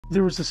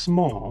There is a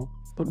small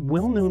but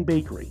well-known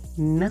bakery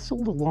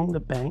nestled along the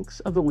banks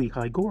of the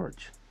Lehigh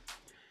Gorge,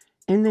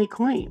 and they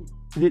claim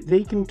that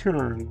they can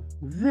turn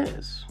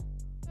this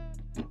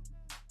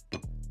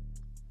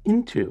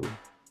into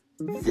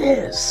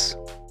this.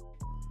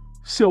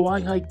 So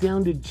I hiked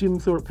down to Jim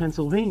Thorpe,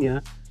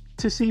 Pennsylvania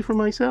to see for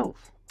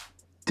myself.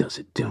 Does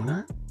it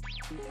donut?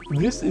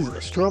 This is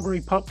the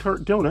Strawberry Pop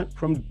Tart Donut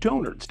from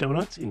Donerds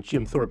Donuts in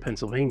Jim Thorpe,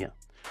 Pennsylvania,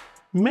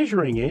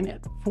 measuring in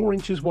at 4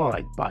 inches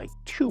wide by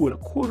 2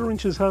 1/4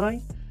 inches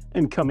high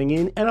and coming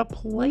in at a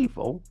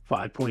playful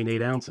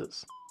 5.8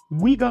 ounces.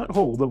 We got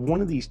hold of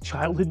one of these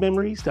childhood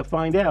memories to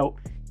find out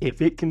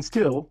if it can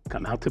still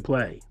come out to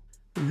play.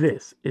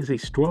 This is a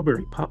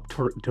Strawberry Pop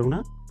Tart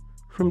Donut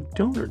from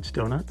Donerds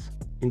Donuts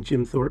in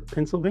Jim Thorpe,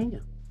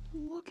 Pennsylvania.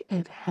 Look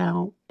at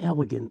how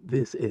elegant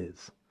this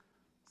is.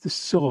 The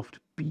soft,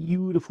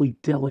 beautifully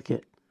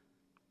delicate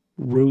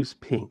rose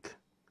pink.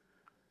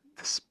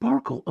 The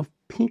sparkle of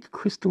pink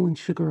crystalline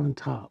sugar on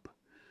top.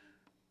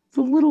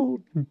 The little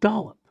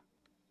dollop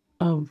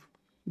of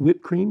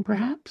whipped cream,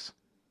 perhaps,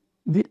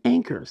 that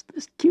anchors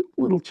this cute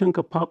little chunk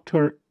of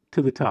Pop-Tart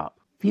to the top.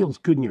 Feels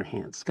good in your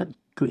hands. It's got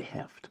good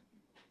heft.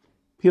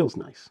 Feels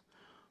nice.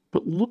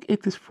 But look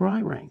at this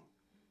fry ring.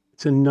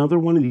 It's another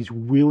one of these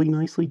really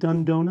nicely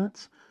done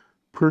donuts.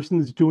 Person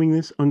that's doing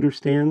this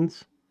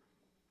understands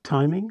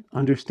timing,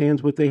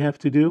 understands what they have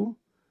to do.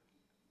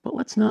 But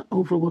let's not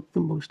overlook the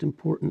most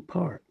important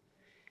part.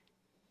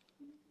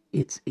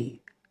 It's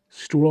a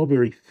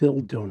strawberry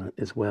filled donut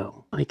as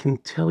well. I can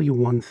tell you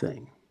one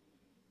thing.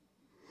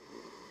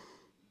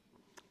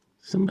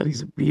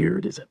 Somebody's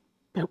beard is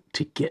about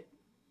to get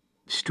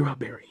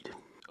strawberried.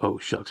 Oh,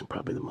 shucks, and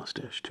probably the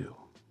mustache too.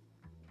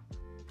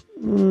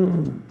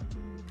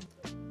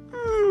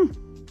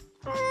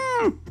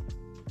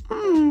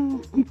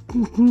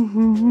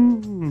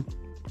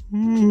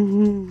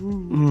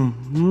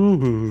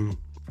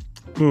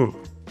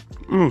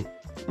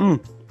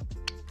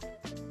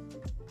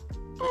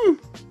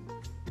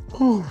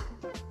 Oh.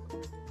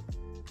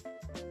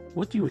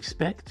 What do you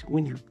expect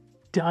when you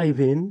dive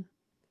in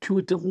to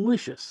a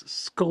delicious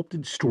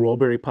sculpted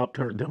strawberry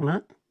Pop-Tart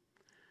donut?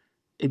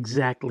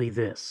 Exactly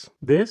this.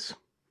 This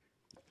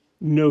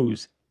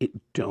knows it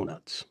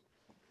donuts.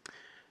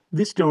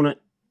 This donut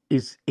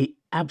is an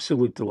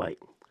absolute delight.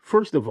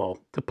 First of all,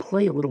 to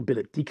play a little bit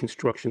of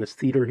deconstructionist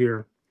theater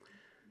here,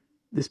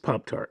 this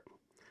Pop-Tart.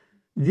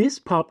 This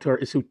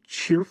Pop-Tart is so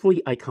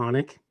cheerfully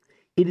iconic.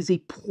 It is a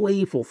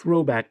playful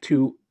throwback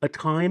to a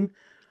time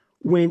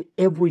when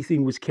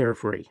everything was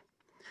carefree.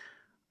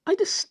 I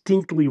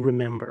distinctly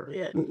remember,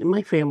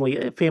 my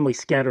family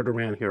scattered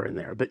around here and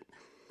there, but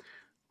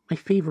my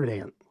favorite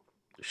aunt,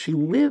 she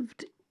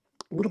lived in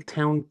a little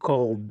town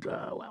called,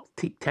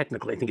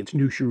 technically I think it's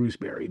New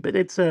Shrewsbury, but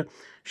it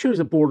shares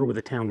a border with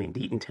a town named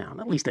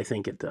Eatontown. At least I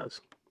think it does.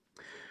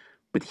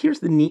 But here's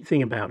the neat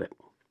thing about it.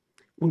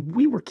 When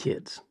we were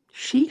kids,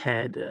 she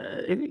had,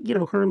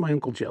 her and my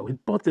Uncle Joe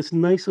had bought this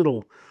nice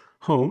little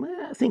home,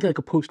 I think like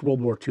a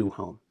post-World War II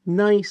home.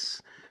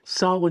 Nice,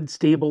 solid,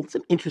 stable,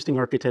 some interesting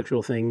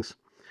architectural things.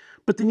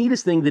 But the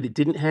neatest thing that it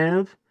didn't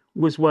have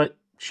was what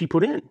she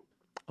put in,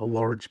 a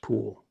large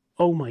pool.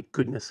 Oh my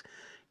goodness.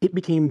 It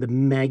became the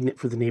magnet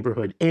for the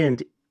neighborhood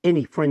and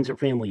any friends or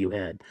family you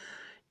had.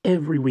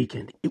 Every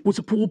weekend, it was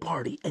a pool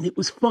party and it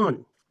was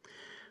fun.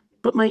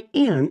 But my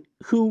aunt,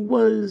 who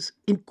was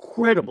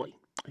incredibly,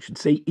 I should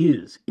say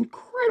is,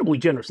 incredibly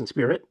generous in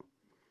spirit,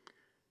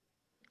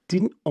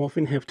 didn't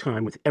often have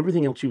time with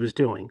everything else she was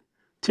doing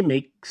to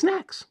make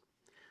snacks.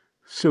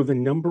 So the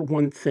number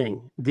one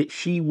thing that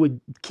she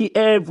would keep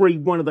every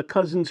one of the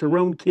cousins, her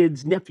own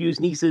kids, nephews,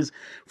 nieces,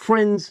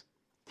 friends,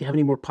 do you have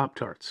any more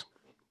Pop-Tarts?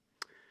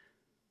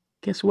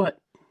 Guess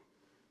what?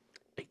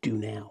 I do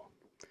now.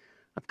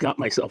 I've got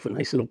myself a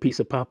nice little piece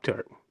of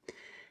Pop-Tart.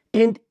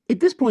 And at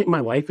this point in my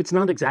life, it's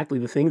not exactly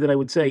the thing that I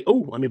would say,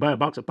 oh, let me buy a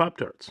box of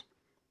Pop-Tarts.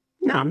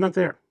 No, I'm not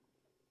there.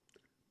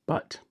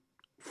 But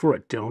for a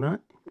donut,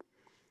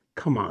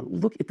 come on,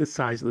 look at the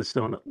size of this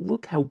donut.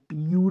 Look how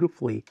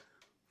beautifully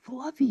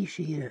fluffy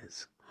she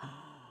is.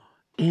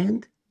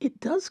 And it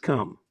does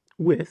come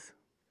with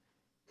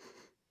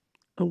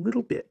a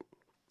little bit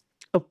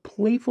of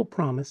playful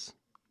promise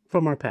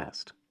from our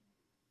past.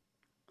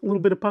 A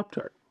little bit of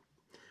Pop-Tart.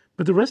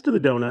 But the rest of the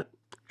donut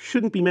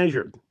shouldn't be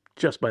measured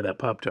just by that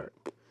Pop-Tart.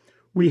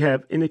 We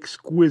have an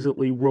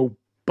exquisitely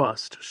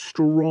robust,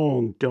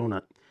 strong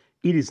donut.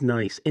 It is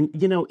nice. And,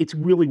 it's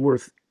really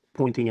worth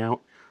pointing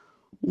out.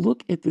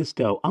 Look at this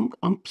dough.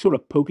 I'm sort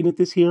of poking at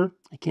this here.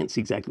 I can't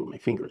see exactly what my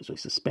finger is. I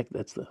suspect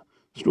that's the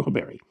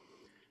strawberry.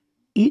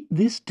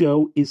 This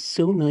dough is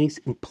so nice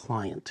and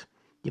pliant.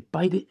 You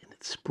bite it and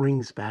it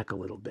springs back a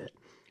little bit.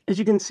 As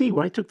you can see,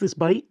 when I took this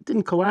bite, it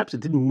didn't collapse.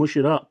 It didn't mush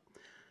it up.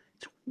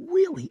 It's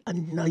really a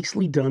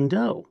nicely done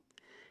dough.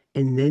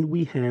 And then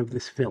we have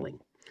this filling.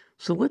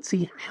 So let's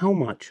see how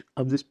much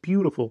of this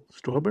beautiful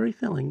strawberry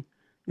filling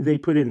they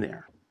put in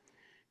there.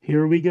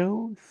 Here we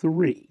go.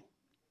 3,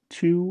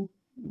 2,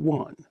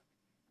 1.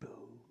 Boom.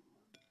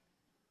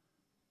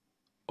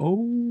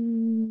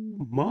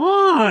 Oh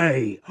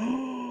my!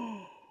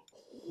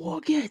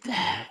 Look at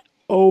that.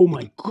 Oh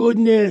my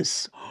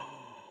goodness.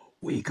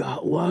 We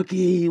got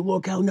lucky.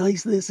 Look how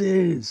nice this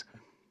is.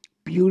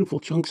 Beautiful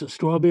chunks of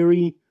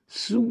strawberry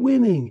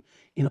swimming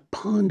in a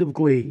pond of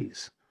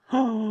glaze.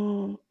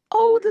 Oh,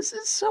 this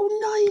is so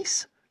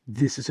nice.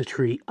 This is a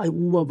treat. I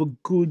love a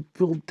good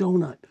filled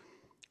donut.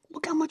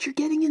 Look how much you're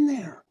getting in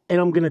there. And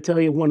I'm going to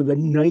tell you one of the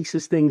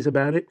nicest things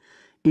about it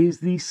is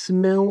the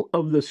smell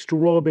of the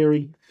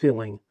strawberry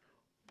filling.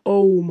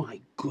 Oh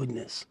my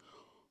goodness.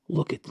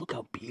 Look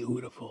how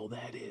beautiful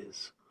that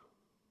is.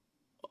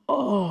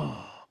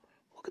 Oh,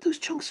 look at those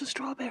chunks of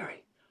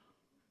strawberry.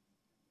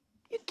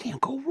 You can't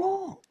go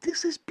wrong.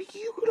 This is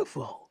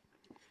beautiful.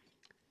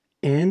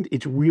 And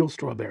it's real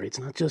strawberry. It's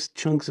not just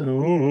chunks of...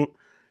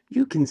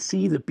 You can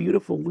see the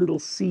beautiful little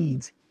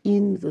seeds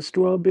in the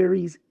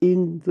strawberries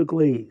in the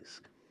glaze.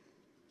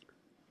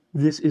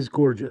 This is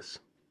gorgeous.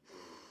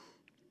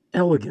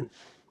 Elegant.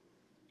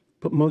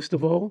 But most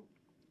of all,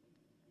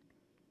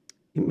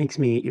 it makes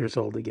me 8 years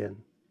old again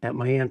at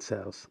my aunt's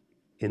house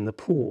in the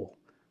pool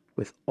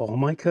with all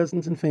my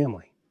cousins and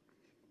family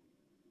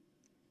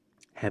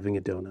having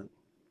a donut.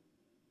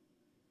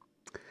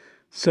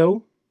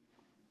 So,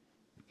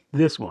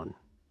 this one,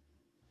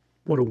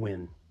 what a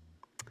win.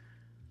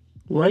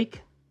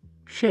 Like,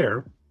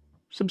 share,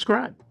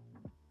 subscribe.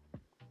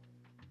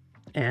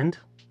 And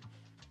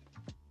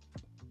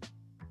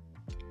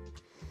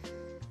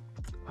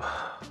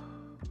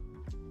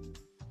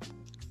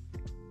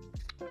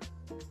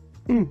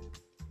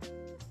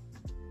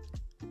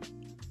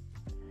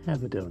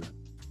have a donut.